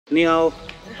Ni hao.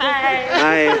 Hi.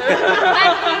 Hi.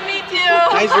 Nice to meet you.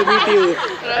 Nice to meet you.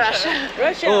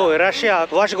 Russia. Oh, Russia.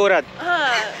 Wash Gorad.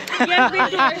 He has been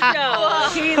to Russia.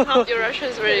 Your Russian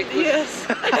is very good. Yes.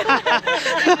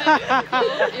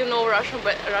 You know Russian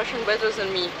better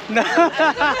than me.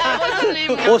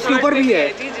 उसके ऊपर भी है।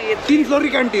 जी जी। 3 floor की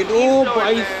canteen. ओ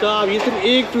भाई साहब, ये सिर्फ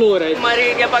 1 floor है। हमारे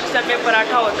इंडिया पाकिस्तान में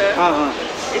पराठा होता है। हाँ हाँ।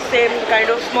 It's same kind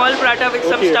of small paratha with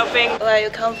some stuffing. Where you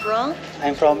come from?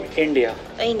 I'm from India.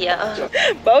 India.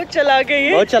 बहुत चला गई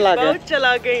है। बहुत चला गया। बहुत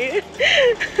चला गई है।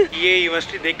 ये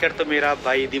यूनिवर्सिटी देखकर तो मेरा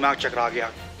भाई दिमाग चकरा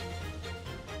गया।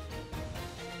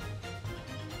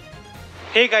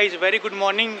 Hey guys, very good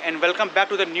morning and welcome back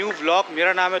to the new vlog.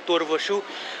 मेरा नाम है टूरवशु।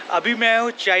 अभी मैं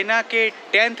हूँ चाइना के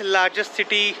 10th लार्जेस्ट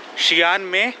सिटी शियान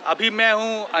में। अभी मैं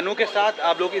हूँ अनु के साथ।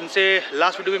 आप लोग इनसे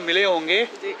लास्ट वीडियो में मिले होंगे।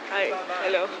 हाय,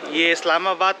 हेलो। ये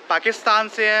इस्लामाबाद पाकिस्तान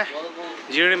से हैं,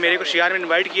 जिन्होंने मेरे को शियान में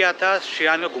इनवाइट किया था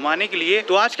शियान को घुमाने के लिए।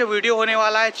 तो आज का वीडियो होने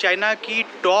वाला है चाइना की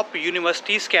टॉप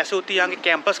यूनिवर्सिटीज़ कैसे होती है, यहाँ के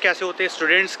कैंपस कैसे होते हैं,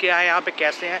 स्टूडेंट्स क्या है यहाँ पे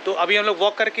कैसे हैं। तो अभी हम लोग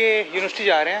वॉक करके यूनिवर्सिटी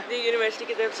जा रहे हैं। जी, यूनिवर्सिटी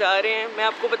की तरफ जा रहे हैं। मैं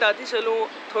आपको बताती चलूँ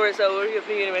थोड़ा सा और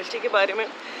अपनी यूनिवर्सिटी के बारे में।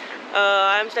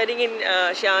 I am studying in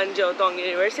शियान जोतोंग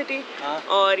university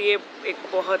और ये एक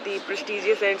बहुत ही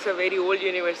prestigious and a very old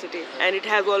university and it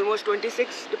has almost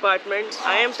 26 departments.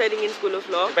 I am studying in school of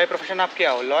law. By profession आप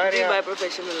क्या हो, लॉयर या? By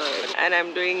profession lawyer and I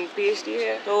am doing PhD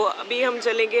है। तो अभी हम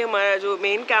चलेंगे हमारा जो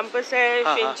मेन कैंपस है,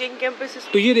 फिंचिंग कैंपस।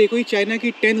 तो ये देखो, ये चाइना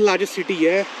की 10th लार्जेस्ट सिटी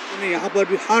है। यहाँ पर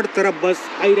भी हर तरफ बस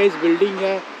हाई राइज बिल्डिंग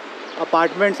है,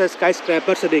 अपार्टमेंट्स है, स्काई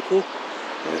स्क्रैपर से देखो।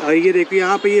 और ये देखो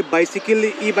यहाँ पे ये बाइसिकल,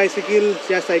 ई बाइसिकल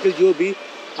या साइकिल जो भी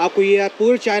आपको ये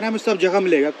पूरे चाइना में सब जगह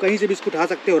मिलेगा। कहीं से भी इसको उठा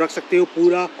सकते हो, रख सकते हो।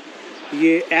 पूरा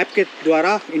ये ऐप के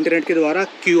द्वारा, इंटरनेट के द्वारा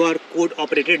QR कोड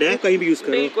ऑपरेटेड है, कहीं भी यूज़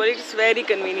करो। बिल्कुल, इट्स वेरी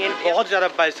कन्वीनियंट। बहुत ज़्यादा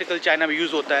बाइसिकल चाइना में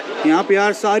यूज़ होता है। यहाँ पे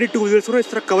यार सारी टू व्हीलर्स को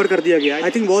इस तरह कवर कर दिया गया है।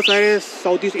 आई थिंक बहुत सारे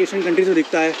साउथ ईस्ट एशियन कंट्रीज में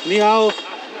दिखता है। नहीं आओ,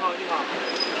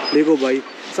 देखो भाई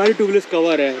सारी टू व्हीलर्स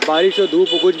कवर है। बारिश हो, धूप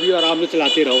हो, कुछ भी आराम से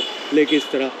चलाते रहो लेके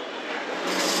इस तरह।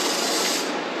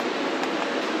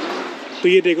 तो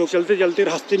ये देखो, चलते चलते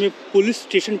रास्ते में पुलिस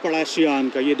स्टेशन पड़ा है शियान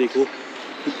का। ये देखो,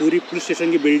 पूरी पुलिस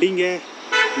स्टेशन की बिल्डिंग है,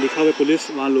 लिखा हुआ है पुलिस,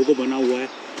 वहाँ लोगो बना हुआ है।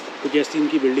 तो जैसी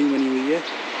इनकी बिल्डिंग बनी हुई है।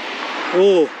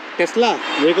 ओह, टेस्ला,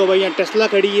 देखो भाई यहाँ टेस्ला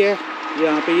खड़ी है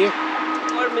यहाँ पे। ये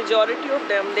और majority of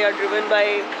them they are driven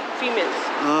by females.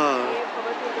 हाँ,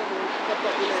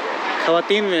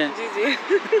 खवातीन में। जी जी।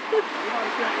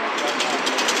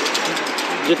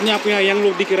 जितने आपको यहाँ यंग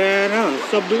लोग दिख रहे हैं ना,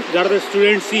 सब ज़्यादातर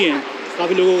स्टूडेंट्स ही हैं।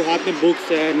 काफ़ी लोगों के हाथ में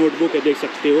बुक्स है, नोटबुक है, देख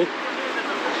सकते हो।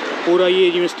 पूरा ये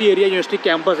यूनिवर्सिटी एरिया, यूनिवर्सिटी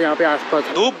कैंपस है यहाँ पे आसपास।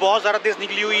 धूप बहुत ज़्यादा तेज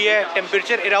निकली हुई है।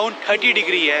 टेम्परेचर अराउंड 30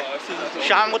 डिग्री है।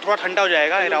 शाम को थोड़ा ठंडा हो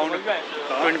जाएगा,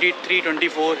 अराउंड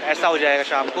 23-24 ऐसा हो जाएगा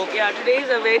शाम को। Today is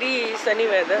a very sunny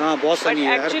weather. हाँ, बहुत सनी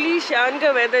है। एक्चुअली शियान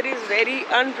का वेदर इज वेरी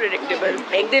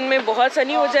अनप्रेडिक्टेबल। एक दिन में बहुत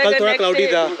सनी हो जाएगा, कल थोड़ा क्लाउडी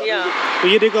था। तो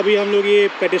ये देखो, अभी हम लोग ये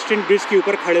पेडेस्ट्रियन ब्रिज के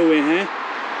ऊपर खड़े हुए हैं।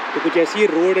 तो कुछ ऐसी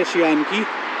रोड है शियान की,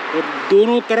 और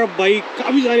दोनों तरफ भाई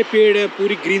काफ़ी सारे पेड़ है,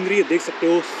 पूरी ग्रीनरी है, देख सकते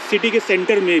हो। सिटी के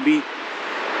सेंटर में भी,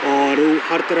 और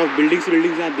हर तरफ बिल्डिंग्स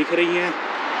यहाँ दिख रही हैं।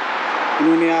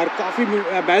 इन्होंने यार काफ़ी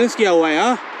बैलेंस किया हुआ है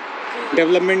यहाँ,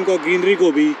 डेवलपमेंट को, ग्रीनरी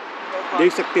को भी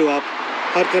देख सकते हो आप।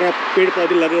 हर तरफ पेड़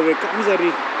पौधे लगे हुए, काफ़ी सारी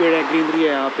पेड़ है, ग्रीनरी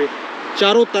है यहाँ पे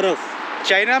चारों तरफ।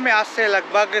 चाइना में आज से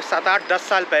लगभग 7-8-10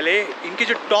 साल पहले इनकी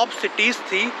जो टॉप सिटीज़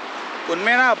थी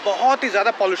उनमें ना बहुत ही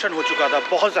ज़्यादा पॉल्यूशन हो चुका था।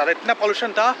 बहुत ज़्यादा, इतना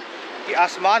पॉल्यूशन था कि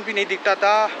आसमान भी नहीं दिखता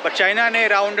था। बट चाइना ने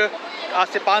अराउंड आज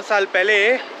से 5 साल पहले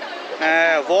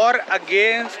वॉर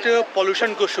अगेंस्ट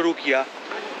पोल्यूशन को शुरू किया,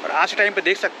 और आज के टाइम पे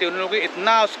देख सकते हो उन लोगों ने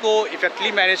इतना उसको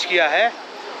इफेक्टली मैनेज किया है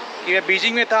कि मैं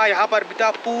बीजिंग में था, यहाँ पर भी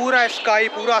था, पूरा स्काई,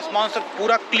 पूरा आसमान सब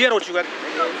पूरा क्लियर हो चुका है।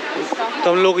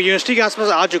 तो हम लोग यूनिवर्सिटी के आसपास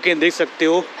आ चुके हैं, देख सकते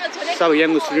हो। सब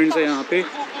यंग स्टूडेंट्स हैं यहाँ पे,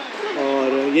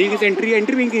 और यहीं से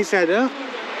एंट्री भी कहीं शायद है।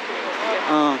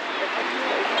 हाँ,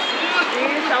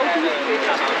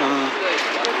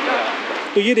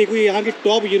 तो ये देखो, ये यहाँ की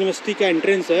टॉप यूनिवर्सिटी का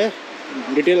एंट्रेंस है।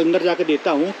 डिटेल अंदर जाकर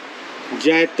देता हूँ।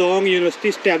 जैतोंग यूनिवर्सिटी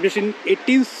एस्टैब्लिश इन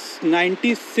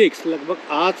 1896, लगभग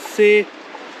आज से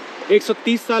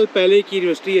 130 साल पहले की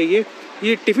यूनिवर्सिटी है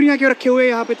ये। टिफ़िन यहाँ क्यों रखे हुए हैं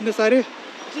यहाँ पे इतने सारे?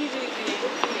 जी जी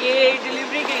जी, ये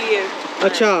डिलीवरी के लिए।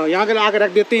 अच्छा, यहाँ के आकर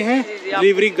रख देते हैं।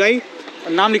 डिलीवरी गाय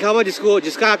नाम लिखा हुआ,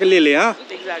 जिसका आकर ले ले। हाँ,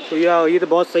 तो यार ये तो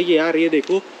बहुत सही है यार। ये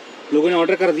देखो, लोगों ने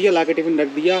ऑर्डर कर दिया, लाके टिफ़िन रख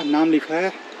दिया, नाम लिखा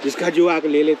है, जिसका जो आके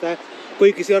ले लेता है।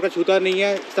 कोई किसी और का छूता नहीं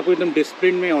है, सब एकदम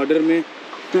डिसिप्लिन में, ऑर्डर में।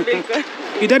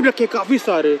 इधर भी रखे काफ़ी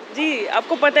सारे। जी,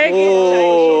 आपको पता है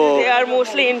कि they are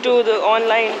mostly into the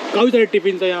online. काफ़ी सारे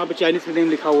टिफ़िन है यहाँ पे, चाइनीज में नेम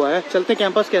लिखा हुआ है। चलते हैं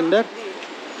कैंपस के अंदर।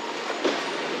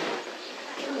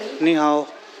 नहीं हाओ,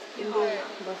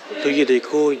 तो ये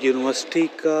देखो यूनिवर्सिटी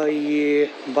का ये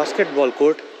बास्केटबॉल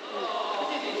कोर्ट,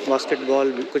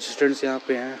 बास्केटबॉल कुछ स्टूडेंट्स यहाँ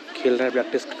पे हैं, खेल रहे हैं,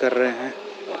 प्रैक्टिस कर रहे हैं।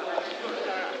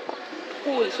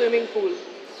 Pool, swimming pool.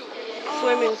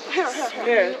 Swimming.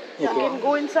 Here. You can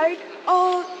go inside.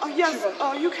 Yes.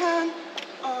 You can.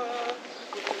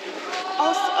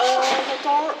 The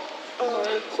door.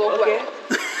 Okay.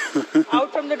 Out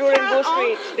from the door and go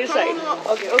straight this side.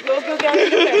 Okay. I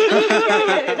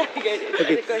get it.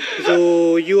 Okay. So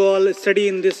you all study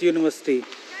in this university?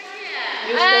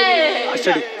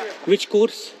 Study. Which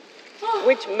course?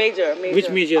 Which major? Which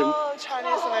major?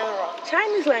 Chinese language.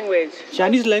 Chinese language.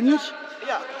 Chinese language?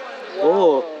 Yeah.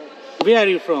 Oh, where are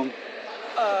you from?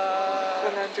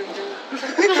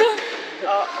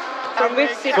 From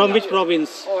which city? From which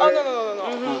province? No.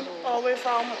 We're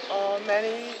from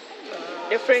many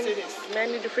Different, cities.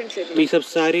 many different cities. तो ये सब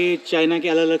सारे China के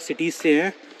अलग अलग cities से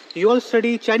हैं। You all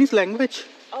study Chinese language?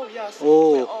 Oh yes.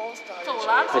 Oh. We all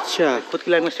study. अच्छा, खुद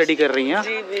की लैंग्वेज स्टडी कर रही हैं?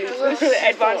 जी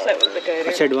एडवांस लेवल पे कर रहे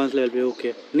अच्छा, एडवांस लेवल पे।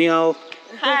 Okay, knee how.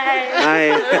 Hi. Hi.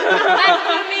 Nice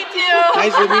to meet you.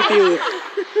 Nice to meet you.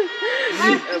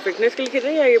 Fitness के लिए खेल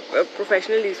रहे हैं या ये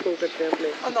प्रोफेशनली इसको करते हैं play?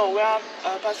 No, we are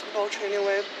basketball training.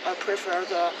 We prefer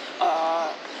the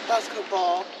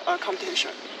basketball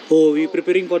competition. Oh, we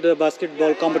preparing for the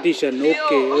basketball competition.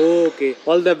 Okay.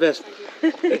 All the best.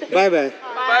 Bye.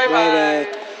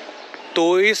 तो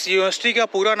इस यूनिवर्सिटी का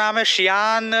पूरा नाम है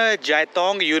शियान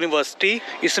जायतोंग यूनिवर्सिटी।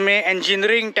 इसमें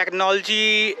engineering,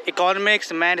 technology,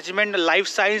 economics, management, life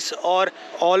science और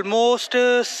almost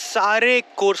सारे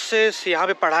courses यहाँ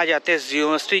पे पढ़ाए जाते हैं इस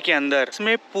यूनिवर्सिटी के अंदर।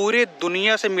 इसमें पूरे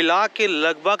दुनिया से मिला के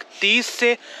लगभग 30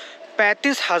 से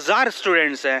 35 हज़ार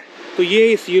स्टूडेंट्स हैं। तो ये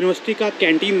इस यूनिवर्सिटी का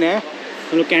कैंटीन है।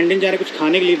 हम लोग कैंटीन जा रहे हैं कुछ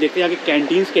खाने के लिए, देखते हैं आगे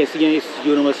कैंटीन्स कैसी हैं इस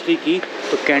यूनिवर्सिटी की।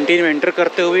 तो कैंटीन में एंटर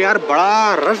करते हुए यार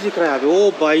बड़ा रश दिख रहा है।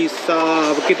 ओ भाई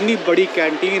साहब, कितनी बड़ी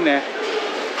कैंटीन है,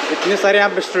 इतने सारे यहाँ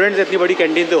पे स्टूडेंट्स, इतनी बड़ी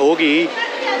कैंटीन तो होगी।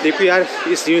 देखो यार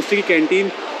इस यूनिवर्सिटी की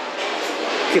कैंटीन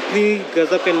कितनी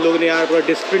गजब के लोग ने यार पूरा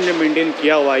डिसिप्लिन में मेंटेन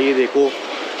किया हुआ है। ये देखो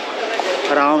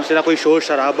आराम से, ना कोई शोर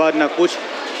शराबा ना कुछ।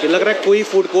 ये लग रहा है कोई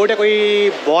फूड कोर्ट है, कोई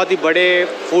बहुत ही बड़े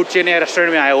फूड चेन या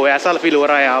रेस्टोरेंट में आए हुए हैं, ऐसा फील हो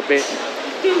रहा है यहाँ पे।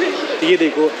 ये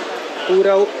देखो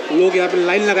पूरा लोग यहाँ पे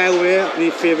लाइन लगाए हुए हैं अपनी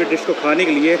फेवरेट डिश को खाने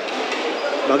के लिए,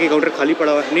 बाकी काउंटर खाली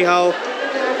पड़ा हुआ है। नी हाओ।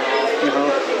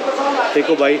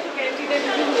 देखो भाई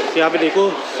यहाँ पे देखो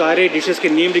सारे डिशेस के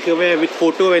नेम लिखे हुए हैं विद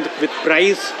फोटो विद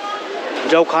प्राइस।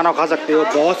 जाओ खाना खा सकते हो,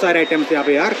 बहुत सारे आइटम्स यहाँ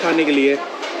पे यार खाने के लिए।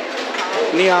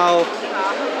 नी हाओ।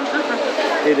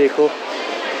 ये देखो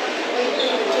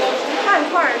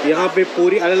यहाँ पे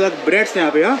पूरी अलग अलग ब्रेड्स हैं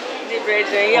यहाँ पे। हाँ ब्रेड्स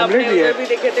हैं, ये आपने उधर भी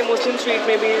देखे थे मुस्लिम स्ट्रीट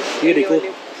में भी। ये देखो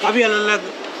काफ़ी अलग अलग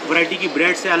वैरायटी की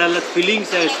ब्रेड्स है, अलग अलग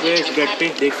फिलिंग्स है इसमें, इस ब्रेड पे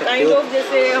देख सकते हो।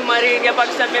 जैसे हमारे इंडिया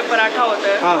पाकिस्तान में पराठा होता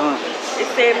है। हाँ।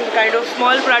 Same kind of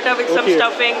small paratha with some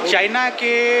stuffing. China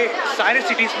के सारे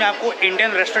सिटीज़ में आपको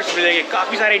इंडियन रेस्टोरेंट्स मिलेंगे,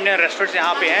 काफ़ी सारे इंडियन रेस्टोरेंट्स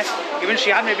यहाँ पे हैं। इवन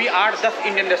शियान में भी 8-10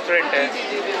 इंडियन रेस्टोरेंट है।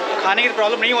 खाने की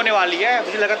प्रॉब्लम नहीं होने वाली है।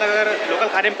 मुझे लगा था अगर लोकल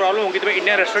खाने में प्रॉब्लम होगी तो मैं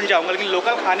इंडियन रेस्टोरेंट जाऊँगा, लेकिन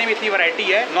लोकल खाने में इतनी वैरायटी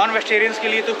है। नॉन वेजिटेरियंस के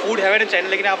लिए तो फूड हेवन है चाइना,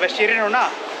 लेकिन आप वेजिटेरियन हो ना,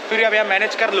 फिर आप यहाँ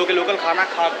मैनेज कर लोगे लोकल खाना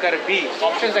खा कर भी।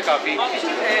 ऑप्शन है काफ़ी,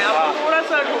 आपको थोड़ा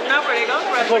सा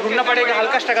ढूंढना पड़ेगा,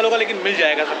 हल्का स्ट्रगल होगा लेकिन मिल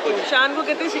जाएगा सब कुछ। शान को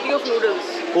कहते हैं सिटी ऑफ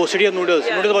नूडल्स। वो सिटी ऑफ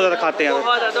नूडल्स बहुत ज़्यादा खाते हैं,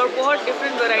 बहुत ज़्यादा, और बहुत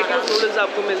डिफरेंट वैरायटी ऑफ नूडल्स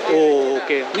आपको मिलते हैं।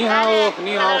 ओके। नी हाओ।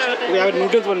 तो यहाँ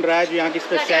नूडल्स बन रहा है जो यहाँ की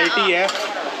स्पेशलिटी है।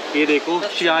 ये देखो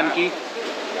शियान की,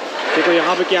 देखो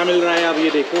यहाँ पे क्या मिल रहा है। अब ये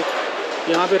देखो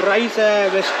यहाँ पे राइस है,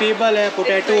 वेजिटेबल है,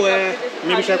 पोटैटो है,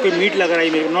 मे भी शायद कोई मीट लग रहा है,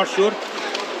 मेरे नॉट श्योर।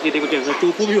 ये देखो जैसे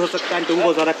टोफू भी हो सकता है, टोफू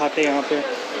बहुत ज़्यादा खाते हैं यहाँ पे।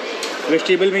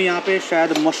 वेजिटेबल में यहाँ पे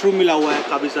शायद मशरूम मिला हुआ है,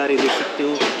 काफ़ी सारे देख सकते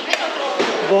हो।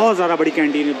 बहुत ज़्यादा बड़ी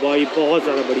कैंटीन है भाई, बहुत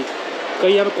ज़्यादा बड़ी।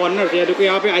 कई यहाँ पे कॉर्नर है, देखो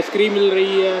यहाँ पे आइसक्रीम मिल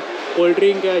रही है, कोल्ड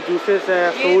ड्रिंक है, जूसेस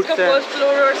है, फ्रूट्स है। फर्स्ट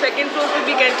फ्लोर और सेकंड फ्लोर पे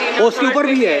भी कैंटीन है। उसके ऊपर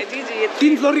भी है। जी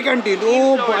 3 फ्लोर की कैंटीन।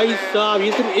 ओ भाई साहब,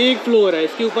 ये सिर्फ 1 फ्लोर है,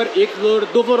 इसके ऊपर 1 फ्लोर,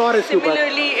 2 फ्लोर और इसके ऊपर।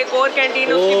 सिमिलरली एक और कैंटीन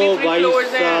है, उसकी भी 3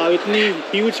 फ्लोर्स हैं। साहब इतनी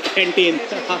ह्यूज कैंटीन।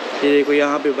 ये देखो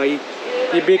यहाँ पे भाई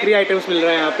ये बेकरी आइटम्स मिल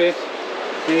रहा है यहाँ पे।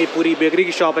 ये पूरी बेकरी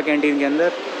की शॉप है कैंटीन के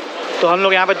अंदर। तो हम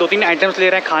लोग यहाँ पे 2-3 आइटम्स ले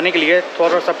रहे हैं खाने के लिए,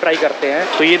 थोड़ा सब ट्राई करते हैं।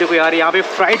 तो ये देखो यार यहाँ पे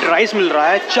फ्राइड राइस मिल रहा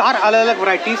है, 4 अलग अलग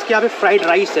वैरायटीज़ के यहाँ पे फ्राइड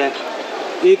राइस है।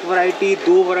 1 वैरायटी,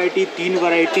 2 वैरायटी, 3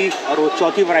 वैरायटी और वो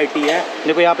चौथी वैरायटी है।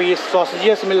 देखो यहाँ पे ये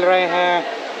सॉसेजेस मिल रहे हैं,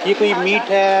 ये कोई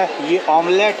मीट है, ये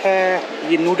ऑमलेट है,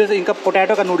 ये नूडल्स, इनका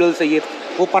पोटैटो का नूडल्स है। ये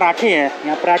वो पराठे हैं,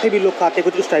 यहाँ पराठे भी लोग खाते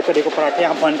हैं कुछ उस टाइप का। देखो पराठे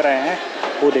यहाँ बन रहे हैं,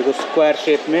 वो देखो स्क्वायर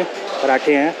शेप में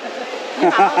पराठे हैं।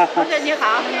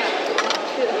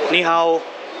 नी हाओ।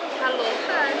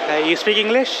 You speak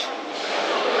English?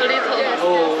 A little.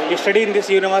 Oh, you study in this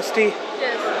university?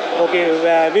 Yes. Okay,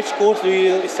 which course do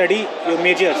you study? Your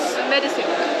majors? Medicine.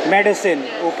 Medicine.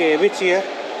 Okay, which year?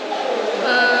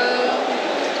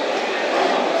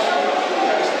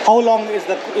 How long is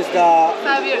the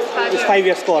 5 years. 5 It's years. 5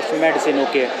 years course in medicine?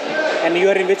 Okay. And you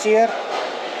are in which year?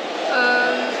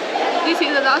 This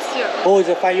is the last year. Oh,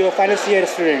 you're a final year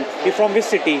student. You from which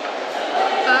city?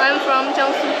 I'm from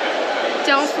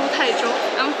Jiangsu Taichung.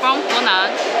 I'm from Henan.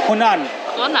 Hunan.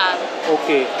 Henan.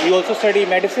 Okay. You also study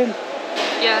medicine?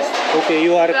 Yes. Okay.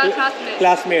 You are We are classmates.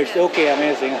 classmates. Okay.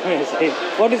 Amazing. Amazing.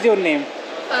 What is your name?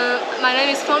 My name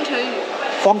is Fang Chengyu.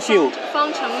 Fang Xiu.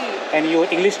 Fang Chengyu. And your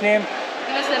English name?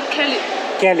 English name Kelly.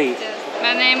 Kelly. Yes.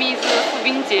 My name is Fu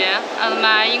Bingjie, and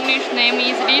my English name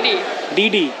is Lily.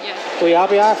 Didi. Yes. तो यहाँ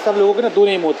पे यार सब लोगों के ना 2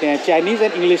 name होते हैं, Chinese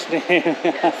and English name.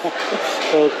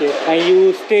 Okay. And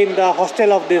you stay in the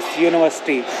hostel of this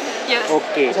university. Yes.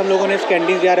 Okay. हम लोगों ने इस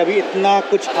कैंटीन यार अभी इतना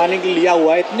कुछ खाने के लिए लिया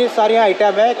हुआ है, इतने सारे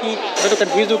आइटम है कि मैं तो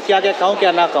कंफ्यूज हूँ क्या क्या खाऊँ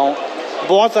क्या ना खाऊँ.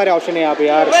 बहुत सारे ऑप्शन है यहाँ पे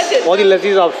यार, बहुत ही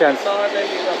लजीज ऑप्शन.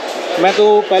 मैं तो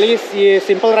पहले ये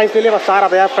सिंपल राइस ले लिया, बस सारा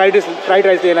था यार. फ्राइड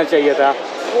राइस लेना चाहिए था.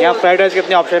 यहाँ फ्राइड राइस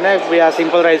कितने ऑप्शन है भैया,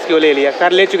 सिंपल राइस क्यों ले लिया.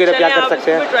 कर ले चुके थे, क्या कर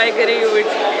सकते हैं. ट्राई करेंगे.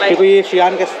 देखो ये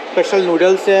शियान का स्पेशल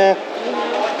नूडल्स है.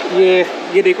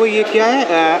 ये देखो ये क्या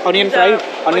है, ऑनियन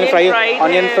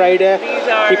फ्राइड है.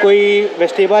 ये कोई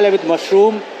वेजिटेबल है विद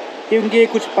मशरूम. ये उनके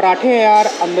कुछ पराठे हैं यार,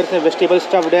 अंदर से वेजिटेबल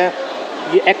स्टफ्ड है.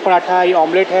 ये एग पराठा है, ये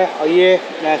ऑमलेट है, और ये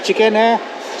चिकन है.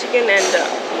 Chicken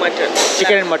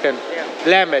and mutton.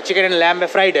 लैम्ब है, चिकन एंड लैम्ब है,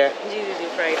 फ्राइड है.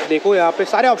 फ्राइड. देखो यहाँ पे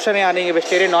सारे ऑप्शन है आने के,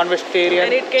 vegetarian non vegetarian.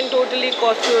 And it can totally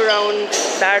cost you around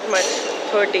that much,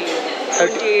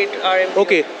 28 RMB.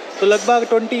 Okay. तो लगभग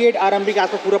 28 RMB के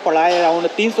आसपास पूरा पड़ा है, अराउंड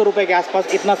 300 रुपये के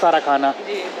आसपास. इतना सारा खाना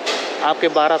जी. आपके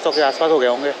 1200 के आसपास हो गए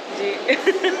होंगे. जी.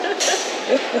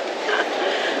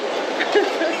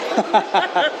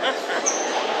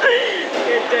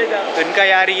 इनका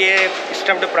यार ये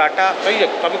स्टफ्ड पराठा सही है,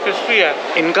 काफ़ी क्रिस्पी है.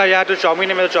 इनका यार जो चाउमीन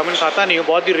है, मैं तो चाउमीन खाता नहीं हूँ,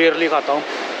 बहुत ही रेयरली खाता हूँ.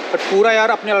 बट पूरा यार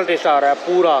अपने वाला टेस्ट आ रहा है.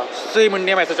 पूरा सेम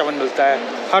इंडिया में ऐसा चाउमीन मिलता है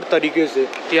हर तरीके से.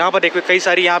 तो यहाँ पर देखो कई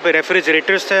सारी यहाँ पे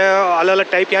रेफ्रिजरेटर्स है, अलग अलग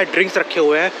टाइप यहाँ ड्रिंक्स रखे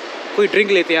हुए हैं. कोई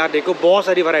ड्रिंक लेते हैं यार, देखो बहुत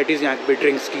सारी वैरायटीज़ यहाँ पे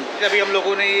ड्रिंक्स की. अभी हम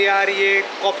लोगों ने यार ये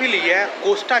कॉफ़ी ली है,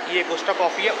 कोस्टा की है. कोस्टा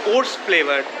कॉफ़ी है ओट्स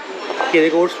फ्लेवर. ये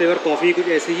देखो ओट्स फ्लेवर कॉफ़ी कुछ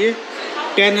ऐसी है,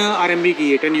 10 RMB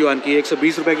की है, 10 युआन की है,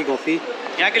 120 रुपये की कॉफ़ी.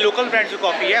 यहाँ के लोकल ब्रांड्स की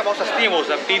कॉफ़ी है, बहुत सस्ती है वो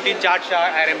सब, 3-4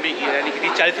 RMB की है, यानी कि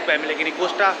 40 रुपये में. लेकिन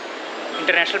कोस्टा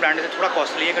इंटरनेशनल ब्रांड से थोड़ा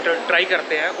कॉस्टली है. तो ट्राई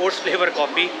करते हैं ओट्स फ्लेवर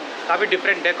कॉफ़ी. काफ़ी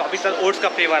डिफरेंट है, काफ़ी सारा ओट्स का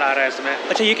फ्लेवर आ रहा है इसमें.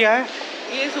 अच्छा ये क्या है?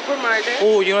 ये सुपरमार्केट है.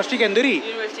 ओ यूनिवर्सिटी के अंदर ही.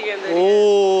 यूनिवर्सिटी के अंदर.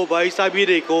 ओ भाई साहब ये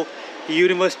देखो,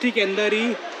 यूनिवर्सिटी के अंदर ही,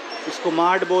 इसको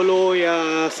मार्ट बोलो या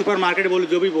सुपर मार्केट बोलो,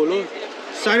 जो भी बोलो,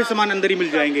 सारे सामान अंदर ही मिल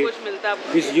जाएंगे. कुछ मिलता है.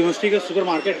 इस यूनिवर्सिटी का सुपर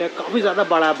मार्केट है, काफ़ी ज़्यादा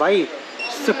बड़ा है भाई.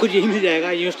 सब कुछ यही मिल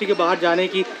जाएगा, यूनिवर्सिटी के बाहर जाने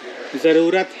की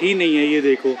ज़रूरत ही नहीं है. ये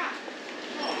देखो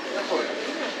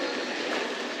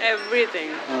एवरीथिंग.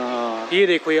 ये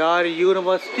देखो यार,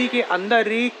 यूनिवर्सिटी के अंदर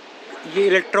ही ये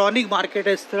इलेक्ट्रॉनिक मार्केट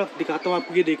है. इस तरफ दिखाता हूँ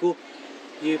आपको. ये देखो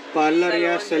ये पार्लर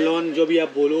या सैलून जो भी आप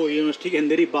बोलो, यूनिवर्सिटी के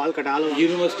अंदर ही बाल कटा लो.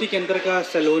 यूनिवर्सिटी के अंदर का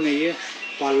सैलून है, ये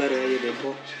पार्लर है. ये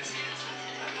देखो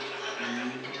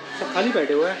सब खाली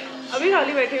बैठे हुए हैं. अभी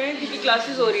खाली बैठे हुए हैं क्योंकि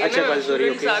क्लासेस हो रही है. अच्छा क्लासेस हो रही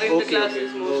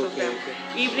है.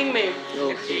 इवनिंग में.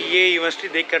 ये यूनिवर्सिटी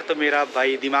देखकर तो मेरा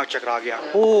भाई दिमाग चकरा गया.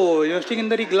 ओ यूनिवर्सिटी के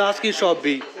अंदर ही ग्लास की शॉप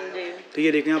भी. तो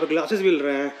ये देखो यहाँ पे ग्लासेस मिल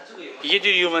रहा है. ये जो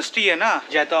यूनिवर्सिटी है ना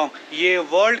जाता हूँ, ये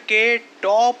वर्ल्ड के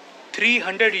टॉप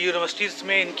 300 यूनिवर्सिटीज़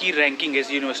में इनकी रैंकिंग है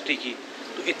इस यूनिवर्सिटी की.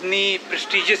 तो इतनी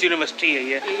प्रेस्टिजियस यूनिवर्सिटी है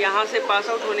ये. यहाँ से पास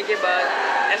आउट होने के बाद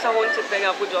ऐसा हो नहीं सकता कि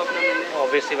आपको जॉब ना मिले.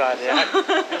 ऑब्वियस सी बात है.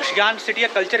 शियान सिटी का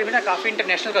कल्चर भी ना काफ़ी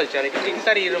इंटरनेशनल कल्चर है. इतनी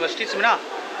सारी यूनिवर्सिटीज़ में ना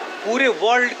पूरे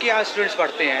वर्ल्ड के यहाँ स्टूडेंट्स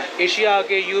पढ़ते हैं. एशिया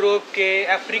के, यूरोप के,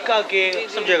 अफ्रीका के,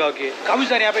 सब जगह के. काफ़ी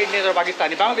सारे यहाँ पे इंडियन और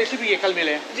पाकिस्तानी, बांग्लादेशी भी ये कल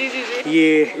मिले. जी.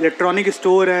 ये इलेक्ट्रॉनिक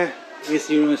स्टोर है इस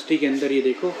यूनिवर्सिटी के अंदर. ये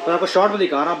देखो तो आपको शॉर्ट में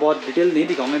दिखा रहा हूँ, बहुत डिटेल नहीं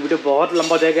दिखाऊंगा, वीडियो बहुत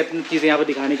लंबा जाएगा. इतनी चीज़ें यहाँ पे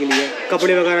दिखाने के लिए.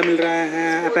 कपड़े वगैरह मिल रहे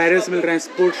हैं, अपैरल्स मिल रहे हैं,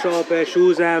 स्पोर्ट्स शॉप है,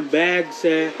 शूज़ हैं, बैग्स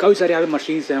है, काफ़ी सारे यहाँ पे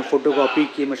मशीन्स हैं, फोटोकॉपी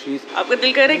की मशीन्स. आपका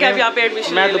दिल करे कि आप यहाँ पे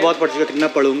एडमिशन? मैं तो बहुत पढ़ चुका, कितना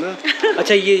पढ़ूंगा.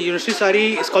 अच्छा ये यूनिवर्सिटी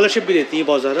सारी स्कॉलरशिप भी देती है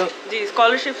बहुत ज़्यादा. जी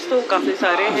स्कॉलरशिप्स तो काफ़ी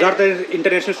सारे हैं. ज़्यादातर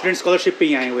इंटरनेशनल स्टूडेंट स्कॉलरशिप पे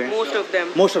ही आए हुए हैं.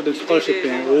 मोस्ट ऑफ देम स्कॉलरशिप पे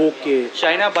हैं. ओके.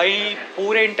 चाइना भाई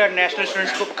पूरे इंटरनेशनल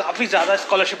स्टूडेंट्स को काफ़ी ज़्यादा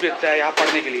स्कॉलरशिप देता है यहाँ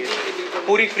पढ़ने के लिए.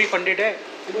 पूरी फ्री फंडेड है.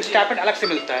 स्टाइपेंड अलग से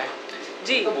मिलता है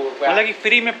जी. मतलब कि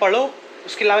फ्री में पढ़ो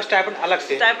उसके अलावा स्टाइपेंड अलग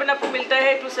से? स्टाइपेंड आपको मिलता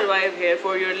है to survive here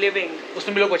for your living.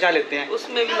 उसमें भी लोग बचा लेते हैं?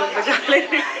 उसमें भी लोग बचा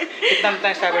लेते हैं। कितना मिलता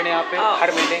है स्टाइपेंड यहाँ पे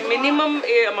हर महीने? Minimum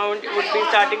amount would be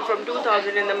starting from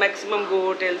 2000 and the maximum go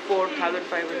till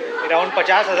 4500। Around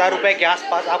 50,000 रुपए के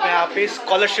आसपास आपको यहाँ पे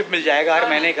स्कॉलरशिप मिल जाएगा हर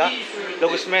महीने का।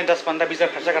 लोग इसमें 10, 15, 20 हज़ार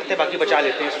खर्चा करते हैं, बाकी बचा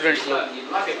लेते हैं स्टूडेंट्स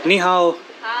लोग। नी हाओ,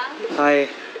 हाय,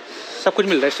 सब कुछ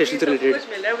मिल रहा है स्टेशन से रिलेटेड। कुछ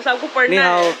मिल रहा है, बस आपको पढ़ना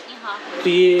है। तो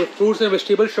ये फ्रूट्स एंड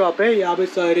वेजिटेबल शॉप है, यहाँ पे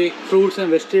सारे फ्रूट्स एंड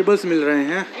वेजिटेबल्स मिल रहे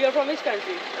हैं। You are from which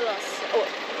country?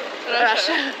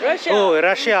 Russia. Russia. Oh,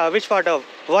 Russia. Which part of?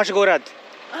 Vashgorod.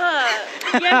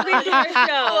 He has been to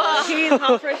Russia. He is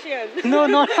half Russian. No,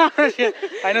 not Russian.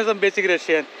 I know some basic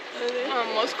Russian.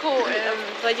 Moscow and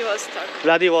Vladivostok.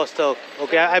 Vladivostok.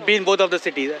 Okay, I've been both of the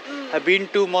cities. I've been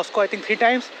to Moscow, I think 3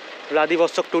 times.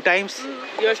 Vladivostok 2 times.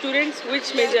 Your students, which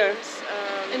major?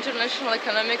 International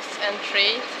economics and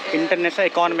trade. International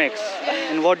economics.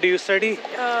 And what do you study?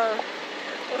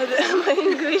 My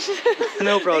English.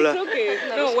 No problem. It's okay.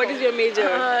 No, what is your major?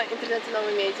 Internet and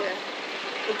new media.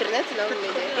 Internet and new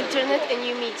media. Internet and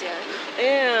new media.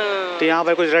 Yeah. तो यहाँ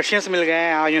पर कुछ Russians मिल गए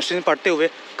हैं university में पढ़ते हुए।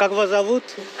 Как вас зовут?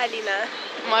 Alina.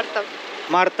 Marta.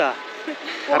 Marta.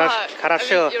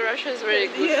 Хорошо. Your Russian is very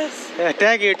good. Yes.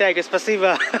 Thank you, спасибо.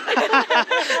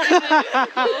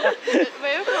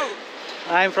 Where are you from?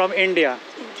 I'm from India.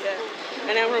 India.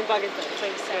 And I'm from Pakistan.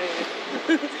 Thanks.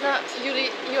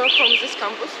 You're from this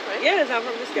campus, right? Yes, I'm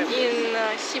from this country. In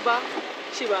Shiba.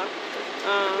 Shiba.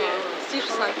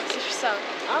 Sishsan.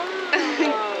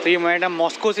 तो ये madam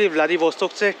Moscow से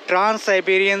Vladivostok से trans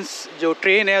साइबेरियंस जो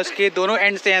train है उसके दोनों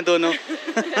and से हैं दोनों।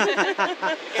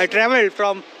 I traveled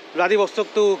from Vladivostok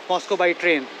to Moscow by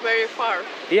train. Very far.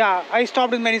 Yeah, I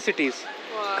stopped in many cities.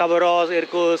 Wow. Khabarovsk,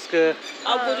 Irkutsk.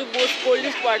 आप वो जो बहुत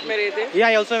coldest part में रहते? Yeah,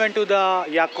 I also went to the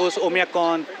Yakutsk,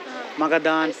 Oymyakon, I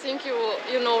Magadan. think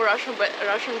you know Russian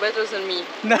better than me.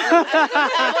 I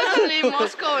was only in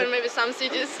Moscow and maybe some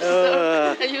cities.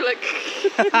 And you like.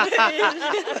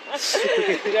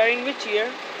 You are in which year?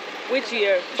 Which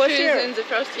year? First She's year? in the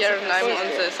first year and I'm on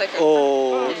the second.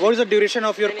 Oh, what is the duration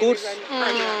of your course?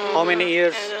 How many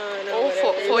years? Oh,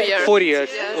 4 years. 4 years.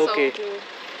 Yeah, Okay. So,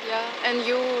 yeah, and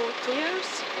you 2 years?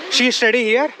 She study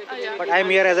here, yeah. but I'm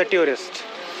here as a tourist.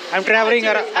 I'm traveling.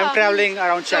 I'm traveling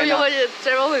around So you China. already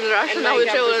travel in Russia, now you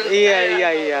travel in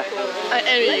Yeah. I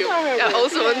envy you. I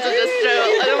also want to just travel.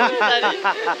 I don't want to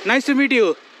study. Nice to meet you.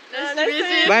 Nice to meet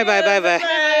you. Bye.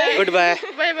 Goodbye.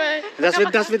 Bye.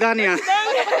 До свидания.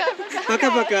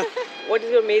 Пока. What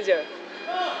is your major?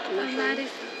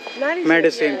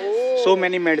 Medicine. So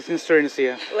many medicine students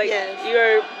here. Like you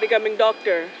are becoming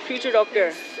doctor, future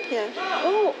doctor. Yeah.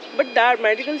 Oh, but that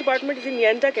medical department is in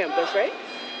Yanta campus, right?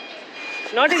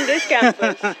 Not in this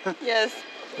campus. Yes.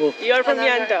 You are from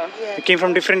Yanta. Yeah. You came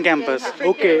from different campus.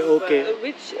 Okay.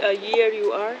 Which year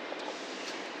you are?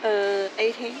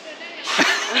 18.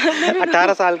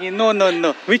 18 साल की?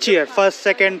 No. Which year? First,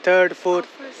 second, third, fourth?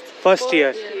 First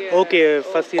year. Okay,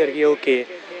 first year की. Okay.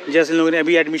 जैसे लोगों ने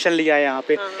अभी admission लिया है यहाँ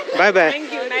पे। Bye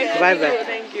Thank you. Nice to meet you.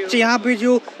 Thank you. अच्छा, यहाँ पे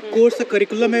जो कोर्स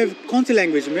करिकुलम है कौन सी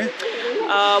लैंग्वेज में?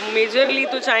 मेजरली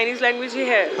तो चाइनीज लैंग्वेज ही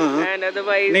है एंड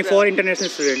अदरवाइज नहीं, फॉर इंटरनेशनल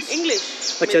स्टूडेंट्स। इंग्लिश।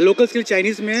 अच्छा, लोकल स्किल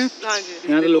चाइनीज में है? हाँ जी।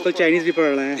 यहाँ तो लोकल चाइनीज भी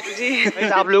पढ़ रहे हैं जी।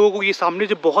 आप लोगों को ये सामने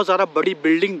जो बहुत ज़्यादा बड़ी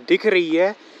बिल्डिंग दिख रही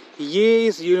है, ये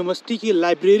इस यूनिवर्सिटी की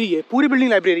लाइब्रेरी है। पूरी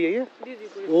बिल्डिंग लाइब्रेरी है ये?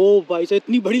 ओ भाई साहब,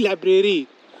 इतनी बड़ी लाइब्रेरी।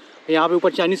 यहाँ पे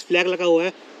ऊपर चाइनीज फ्लैग लगा हुआ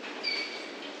है।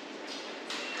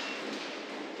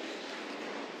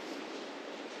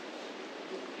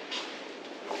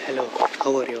 Hello,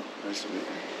 how are you? Nice to meet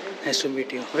you. Nice to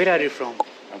meet you. Where are you from?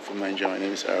 I'm from Nigeria. My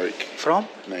name is Eric. From?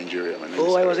 Nigeria. My name Oh,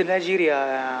 is I was in Eric. Nigeria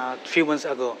a few months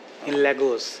ago, in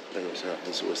Lagos. Lagos, yeah,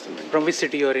 that's Western Nigeria. From which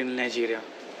city you are in Nigeria?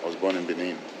 I was born in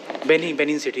Benin.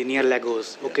 Benin city, near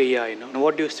Lagos. Okay, yeah, I know. Now,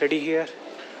 what do you study here?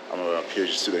 I'm a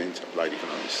PhD student, applied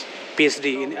economics.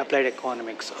 PhD in applied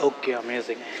economics. Okay,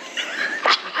 amazing.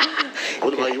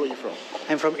 What about you? Where are you from?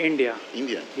 I'm from India.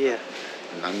 India. Yeah.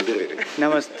 Nandere.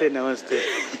 नमस्ते।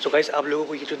 So guys, आप लोगों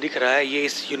को ये जो दिख रहा है, ये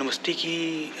इस यूनिवर्सिटी की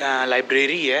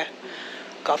लाइब्रेरी है।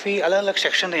 काफ़ी अलग अलग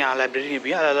सेक्शन है यहाँ लाइब्रेरी में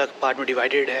भी, अलग अलग पार्ट में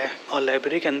डिवाइडेड है। और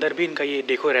लाइब्रेरी के अंदर भी इनका ये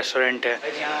देखो रेस्टोरेंट है।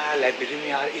 यहाँ लाइब्रेरी में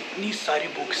यार इतनी सारी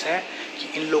बुक्स हैं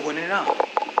कि इन लोगों ने ना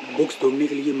बुक्स ढूंढने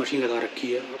के लिए मशीन लगा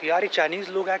रखी है। यार ये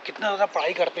चाइनीज़ लोग हैं, कितना ज़्यादा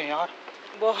पढ़ाई करते हैं यार,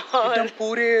 बहुत एकदम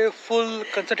पूरे फुल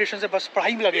कंसंट्रेशन से बस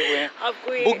पढ़ाई में लगे हुए हैं।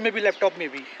 आपको बुक में भी, लैपटॉप में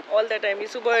भी, ऑल द टाइम। ये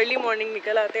सुबह अर्ली मॉर्निंग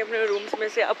निकल आते हैं अपने रूम्स में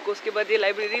से, आपको उसके बाद ये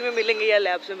लाइब्रेरी में मिलेंगे या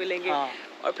लैब्स में मिलेंगे।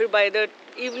 और फिर by the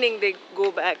evening they go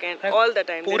back and all the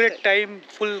time पूरे टाइम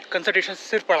फुल कंसंट्रेशन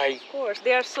सिर्फ पढ़ाई। Of course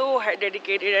they are so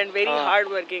dedicated and very hard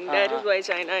working. That is why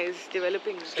China is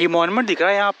developing. ये मॉन्यूमेंट दिख रहा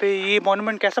है यहाँ पे, ये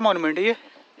मॉन्यूमेंट कैसा मॉन्यूमेंट है ये?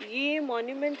 ये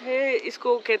मॉन्यूमेंट है,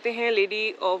 इसको कहते हैं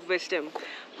लेडी ऑफ विजडम।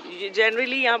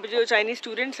 जनरली यहाँ पे जो चाइनीज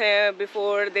स्टूडेंट्स हैं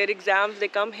before their exams they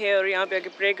come here, यहाँ पे आके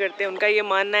प्रे करते हैं। उनका ये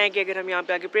मानना है कि अगर हम यहाँ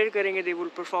पे आके प्रे करेंगे they will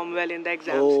perform well in the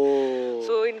exams.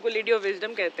 सो इनको लेडी ऑफ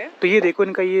विजडम कहते हैं। तो ये देखो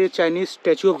इनका ये चाइनीज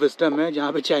स्टैचू ऑफ विजडम है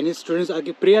जहाँ पे चाइनीज स्टूडेंट्स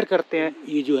आके प्रेयर करते हैं।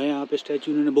 ये जो है यहाँ पे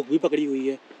स्टैचू, उन्होंने बुक भी पकड़ी हुई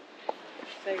है।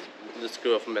 The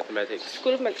School of Mathematics.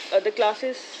 School of the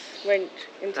classes went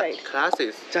inside.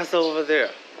 Classes just over there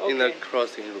in the Okay.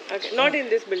 crossing room. Okay, not in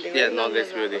this building. Yeah, right? not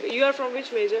this building. Okay. You are from which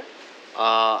major?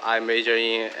 I major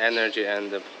in energy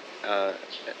and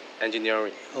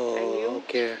engineering. And you?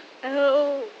 Okay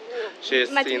Oh, She's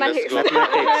in the Mathematics. school.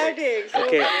 mathematics.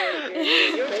 Okay.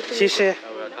 Okay. शीशे।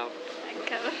 Welcome.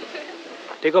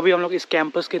 देखो अभी हम लोग इस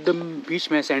campus के एकदम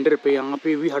बीच में centre पे, यहाँ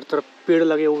पे भी हर तरफ पेड़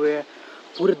लगे हुए हैं,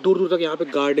 पूरे दूर दूर तक यहाँ पे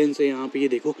गार्डन्स है। यहाँ पे ये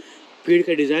देखो पेड़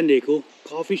का डिज़ाइन देखो,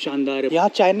 काफ़ी शानदार है। यहाँ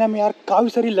चाइना में यार काफ़ी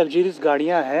सारी लग्जरीज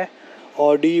गाड़ियाँ हैं,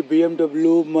 ऑडी,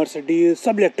 BMW, मर्सिडीज,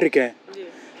 सब इलेक्ट्रिक है।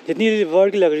 जितनी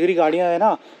वर्ल्ड की लग्जरी गाड़ियाँ हैं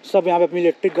ना, सब यहाँ पे अपनी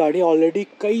इलेक्ट्रिक गाड़ियाँ ऑलरेडी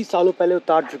कई सालों पहले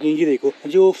उतार चुकी हैं। ये देखो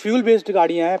जो फ्यूल बेस्ड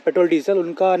गाड़ियाँ हैं, पेट्रोल डीजल,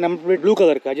 उनका नंबर प्लेट ब्लू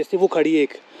कलर का है, जैसे वो खड़ी है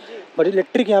एक। बट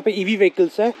इलेक्ट्रिक यहाँ पे EV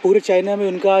व्हीकल्स है पूरे चाइना में,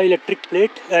 उनका इलेक्ट्रिक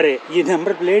प्लेट, अरे ये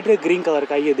नंबर प्लेट ग्रीन कलर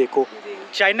का। ये देखो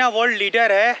चाइना वर्ल्ड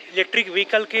लीडर है इलेक्ट्रिक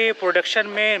व्हीकल के प्रोडक्शन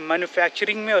में,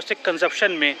 मैन्युफैक्चरिंग में, उससे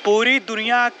कंजप्शन में। पूरी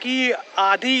दुनिया की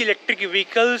आधी इलेक्ट्रिक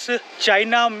व्हीकल्स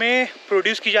चाइना में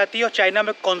प्रोड्यूस की जाती है और चाइना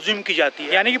में कंज्यूम की जाती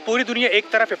है। यानी कि पूरी दुनिया एक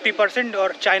तरफ 50%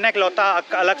 और चाइना इकलौता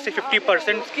अलग से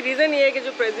 50%। उसकी रीज़न ये है कि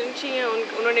जो प्रेसिडेंट जी हैं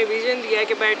उन्होंने विजन दिया है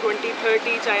कि बाय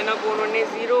 2030 चाइना को उन्होंने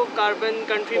ज़ीरो कार्बन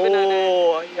कंट्री बनाना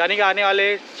है। यानी कि आने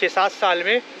वाले 6-7 साल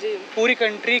में जी, पूरी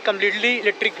country completely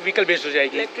electric vehicle based हो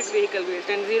जाएगी। Electric vehicle based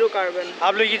and zero carbon.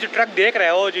 आप लोग ये जो ट्रक देख रहे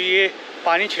हो, जो ये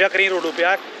पानी छिड़क रही है रोडों पे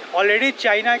यार, ऑलरेडी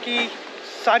चाइना की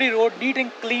सारी रोड नीट एंड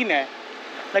क्लीन है।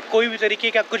 लाइक कोई भी तरीके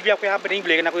का कुछ भी आपको यहाँ पे नहीं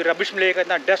मिलेगा, ना कोई रबिश मिलेगा,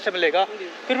 ना डस्ट मिलेगा।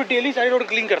 फिर भी डेली सारी रोड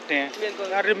क्लीन करते हैं।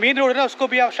 बिल्कुल। यार मेन रोड है ना, उसको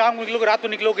भी आप शाम को निकलोगे, रात को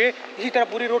निकलोगे, इसी तरह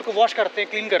पूरी रोड को वॉश करते हैं,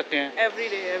 क्लीन करते हैं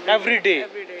एवरी डे।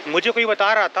 मुझे कोई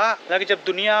बता रहा था कि जब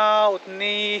दुनिया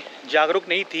उतनी जागरूक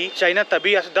नहीं थी, चाइना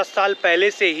तभी 10 साल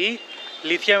पहले से ही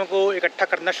लिथियम को इकट्ठा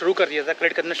करना शुरू कर दिया था,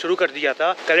 कलेक्ट करना शुरू कर दिया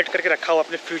था, कलेक्ट करके रखा हुआ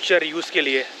अपने फ्यूचर यूज़ के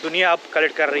लिए। दुनिया अब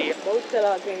कलेक्ट कर रही है। बहुत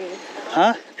चला गई है।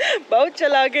 हाँ बहुत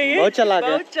चला गई है। बहुत चला गए।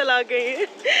 बहुत चला गई है।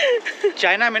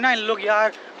 चाइना में ना इन लोग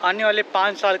यार आने वाले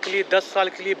 5 साल के लिए, 10 साल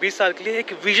के लिए, 20 साल के लिए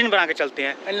एक विजन बना के चलते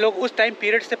हैं। इन लोग उस टाइम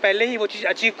पीरियड से पहले ही वो चीज़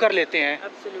अचीव कर लेते हैं।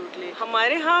 Absolutely.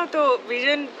 हमारे यहाँ तो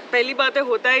विजन पहली बात है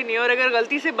होता ही नहीं, और अगर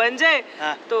गलती से बन जाए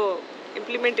तो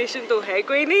इम्प्लीमेंटेशन तो है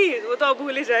कोई नहीं, वो तो आप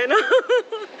भूल ही जाए ना।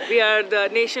 We are the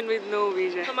nation with no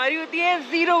vision. हमारी होती है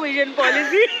ज़ीरो विजन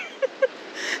पॉलिसी।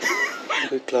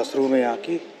 क्लासरूम है यहाँ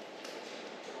की।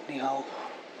 नहीं आओ।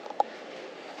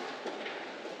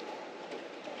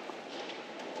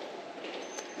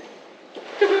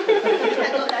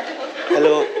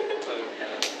 Hello.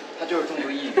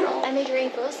 I major in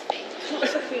philosophy.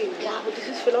 Philosophy. Yeah, but this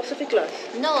is philosophy class.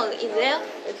 No, is there?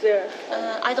 It's there.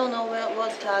 I don't know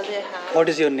what class they have. What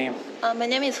is your name? My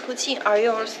name is Hu Qing. Are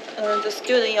you the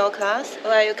student in your class?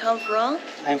 Where you come from?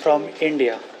 I'm from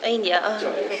India. India.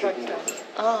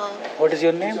 Oh. What is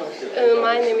your name?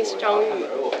 My name is Zhang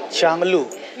Yu. Changlu.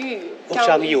 Oh,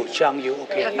 Changyu.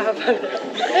 Okay.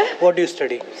 What do you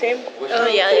study? Same.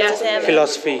 Yeah, same.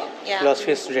 Philosophy. Yeah.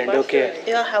 Philosophy student. Okay.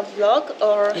 You have vlog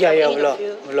or Yeah, have vlog.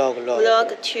 interview? Vlog. Vlog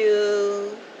to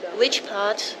which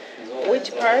part?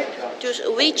 Which part? To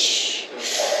which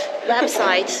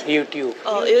website? YouTube.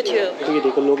 Oh, YouTube. तो ये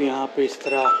देखो लोग यहाँ पे इस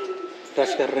तरह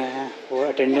touch कर रहे हैं, और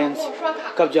अटेंडेंस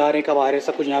कब जा रहे हैं, कब आ रहे हैं,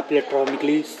 सब कुछ यहाँ पे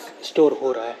इलेक्ट्रॉनिकली स्टोर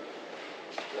हो रहा है।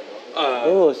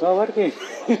 ओह, it's not working.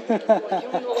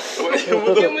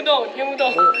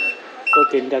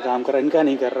 ओके, इनका काम कर रहा है, इनका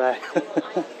नहीं कर रहा है।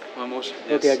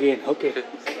 ओके अगेन, ओके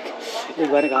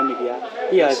एक बार ने काम नहीं किया।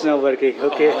 या इट्स नॉट वर्किंग।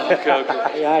 ओके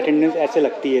यहाँ अटेंडेंस ऐसे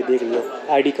लगती है, देख लो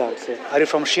आईडी कार्ड से। आर यू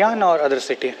फ्रॉम शियान और other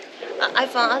city? I'm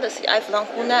from other city. I'm from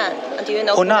Hunan. Do you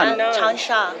know Hunan?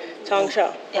 Changsha. Changsha.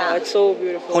 Yeah. It's so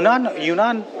beautiful. Hunan,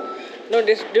 Yunnan, No,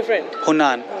 this different.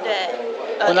 Hunan.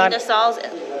 In the south.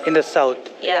 In the south.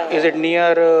 Yeah. Is it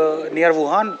near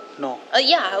Wuhan? No.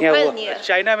 Yeah, quite near.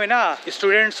 China में ना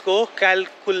students को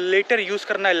calculator use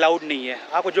करना allowed नहीं है।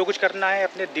 आपको जो कुछ करना है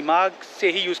अपने दिमाग से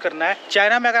ही यूज़ करना है।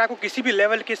 चाइना में अगर आपको किसी भी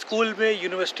लेवल के स्कूल में,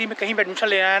 यूनिवर्सिटी में कहीं भी एडमिशन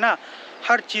लेना है ना,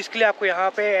 हर चीज़ के लिए आपको यहाँ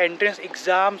पे एंट्रेंस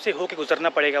एग्ज़ाम से होके गुजरना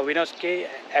पड़ेगा, बिना उसके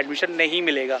एडमिशन नहीं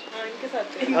मिलेगा। इनके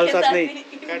साथ नहीं।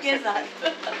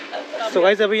 तो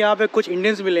गाइस अभी यहाँ पे कुछ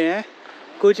इंडियंस मिले हैं,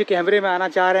 कुछ कैमरे में आना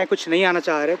चाह रहे हैं, कुछ नहीं आना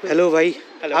चाह रहे। हेलो भाई,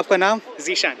 आपका नाम?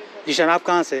 जीशान। जीशान आप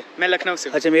कहाँ से? मैं लखनऊ से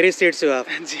हूँ। अच्छा मेरे स्टेट से हो आप?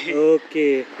 जी। ओके।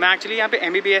 मैं एक्चुअली यहाँ पे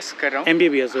MBBS कर रहा हूँ।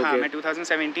 MBBS okay. हाँ, मैं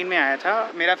 2017 में आया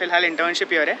था। मेरा फिलहाल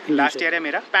इंटर्नशिप ईयर है, लास्ट ईयर है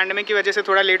मेरा। पैंडेमिक की वजह से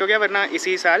थोड़ा लेट हो गया, वरना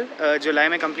इसी साल जुलाई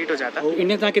में कंप्लीट हो जाता।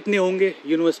 इंडियन यहाँ कितने होंगे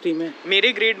यूनिवर्सिटी में?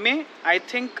 मेरे ग्रेड में आई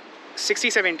थिंक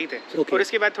 60-70 थे और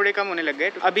उसके बाद थोड़े कम होने लग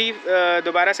गए। अभी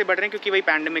दोबारा से बढ़ रहे हैं क्योंकि वही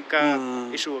पैंडेमिक का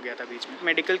इशू हो गया था बीच में।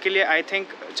 मेडिकल के लिए आई थिंक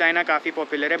चाइना काफ़ी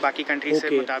पॉपुलर है बाकी कंट्रीज से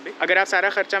मुताबिक। अगर आप सारा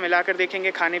खर्चा मिलाकर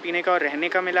देखेंगे, खाने पीने का और रहने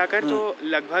का मिलाकर, तो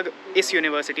लगभग इस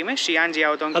यूनिवर्सिटी में शियान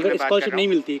जियाओतोंग की मैं बात कर रहा हूं, नहीं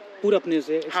मिलती पूरा अपने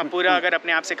से? हाँ, पूरा अगर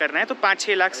अपने आप से करना है तो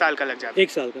 5-6 लाख साल का लग जाता है।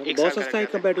 1 साल का? बहुत सस्ता है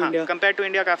compare to India. Compare to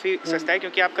India काफ़ी सस्ता है,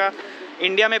 क्योंकि आपका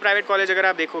इंडिया में प्राइवेट कॉलेज अगर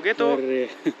आप देखोगे तो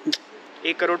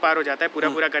 1 करोड़ पार हो जाता है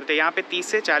पूरा करते हैं। यहाँ पे 30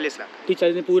 से 40 लाख।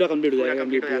 30-40 में पूरा कंप्लीट हो जाएगा।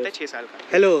 कंप्लीट हो जाता है 6 साल का।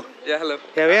 Hello. Yeah, hello.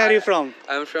 Where are you from?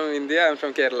 I'm from India. I'm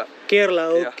from Kerala. Kerala.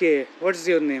 Okay. What's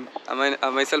your name?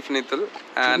 Myself Nitul.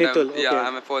 And Nitul. Okay. Yeah,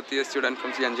 I'm a 4th year student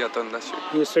from Sian Jiaotong Industry.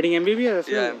 You're studying MBBS?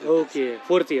 Yeah, MBBS. Okay.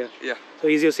 4th year. Yeah. So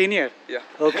he's your senior? Yeah.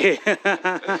 Okay.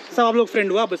 सब आप लोग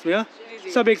friend हुआ आपस में? हाँ?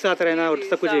 सब एक साथ रहना और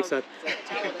सब कुछ एक साथ।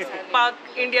 पाक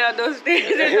इंडिया दोस्ती।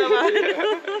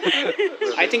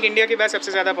 आई थिंक इंडिया के बाद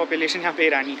सबसे ज़्यादा पॉपुलेशन यहाँ पे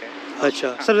ईरानी का है। अच्छा।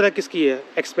 सबसे ज़्यादा किसकी है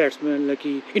एक्सपर्ट्स में, मतलब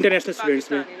कि इंटरनेशनल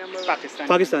स्टूडेंट्स में?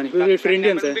 पाकिस्तानी फिर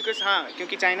इंडियंस है। हाँ,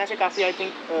 क्योंकि चाइना से काफ़ी आई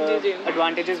थिंक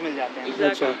एडवांटेजेस मिल जाते हैं।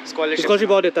 अच्छा। स्कॉलरशिप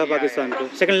बहुत देता है पाकिस्तान को।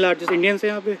 सेकंड लार्जेस्ट इंडियंस है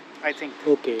यहाँ पे आई थिंक।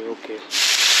 ओके।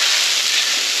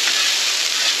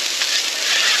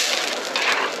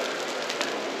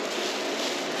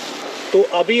 तो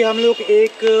अभी हम लोग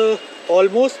एक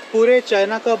ऑलमोस्ट पूरे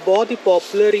चाइना का बहुत ही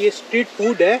पॉपुलर ये स्ट्रीट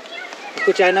फूड है।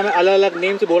 इसको चाइना में अलग अलग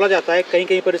नेम से बोला जाता है, कहीं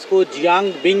कहीं पर इसको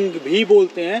जियांग बिंग भी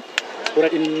बोलते हैं। पूरा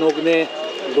इन लोगों ने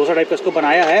डोसा टाइप का इसको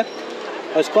बनाया है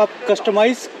और इसको आप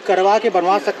कस्टमाइज़ करवा के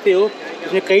बनवा सकते हो।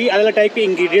 इसमें कई अलग अलग टाइप के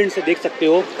इंग्रेडिएंट्स देख सकते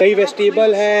हो, कई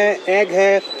वेजिटेबल है, एग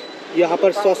है, यहाँ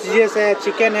पर सॉसेजेस है,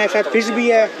 चिकन है, शायद फिश भी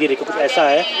है। ये देखो कुछ ऐसा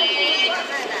है।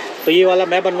 तो ये वाला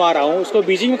मैं बनवा रहा हूँ। उसको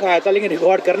बीजिंग में खाया था लेकिन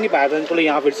रिकॉर्ड कर नहीं पाया था, चलो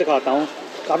यहाँ फिर से खाता हूँ।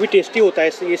 काफ़ी टेस्टी होता है।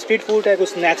 ये स्ट्रीट फूड है, कुछ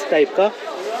स्नैक्स टाइप का।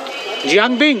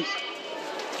 जियांगबिंग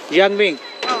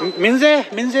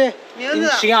मिंजे इन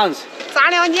शियांस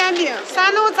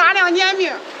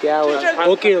क्या हो?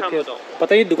 ओके।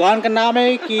 पता नहीं दुकान का नाम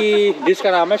है कि डिश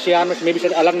का नाम है। शियान में भी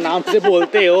शायद अलग नाम से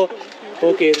बोलते हो।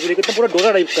 ओके। तो पूरा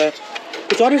डोसा टाइप का है।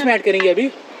 कुछ और इसमें ऐड करेंगे अभी?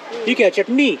 ठीक है,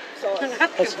 चटनी,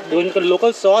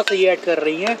 लोकल सॉस ये ऐड कर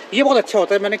रही हैं। ये बहुत अच्छा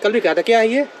होता है, मैंने कल भी कहा था। क्या है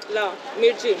ये?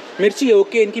 मिर्ची है।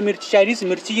 ओके। इनकी मिर्ची, चाइनीज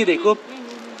मिर्ची, ये देखो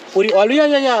पूरी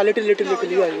ऑलरेडी लिटिल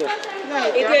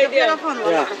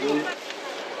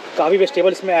काफ़ी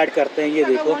वेजिटेबल इसमें ऐड करते हैं। ये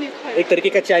देखो एक तरीके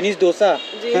का चाइनीज डोसा।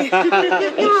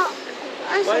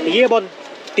 ये बहुत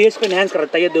टेस्ट को एनहांस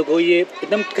करता है। ये देखो ये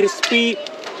एकदम क्रिस्पी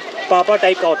पापा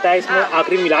टाइप का होता है, इसमें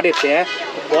आखिरी में मिला देते हैं,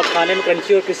 बहुत खाने में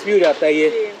क्रंची और क्रिस्पी हो जाता है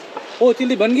ये। ओ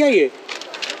जल्दी बन गया ये,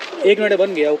 1 मिनट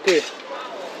बन गया। ओके।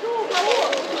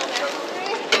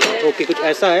 कुछ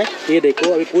ऐसा है। ये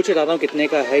देखो अभी पूछ बताता हूँ कितने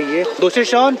का है ये। दोसे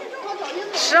शॉन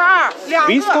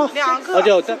 20 का।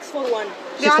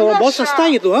 अच्छा बहुत सस्ता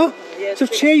है ये तो। हाँ,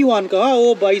 सिर्फ 6 युआन का।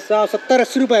 ओ भाई साहब,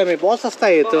 70-80 रुपए में बहुत सस्ता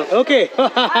है ये तो। ओके।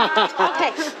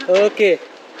 Okay,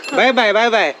 bye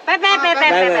bye.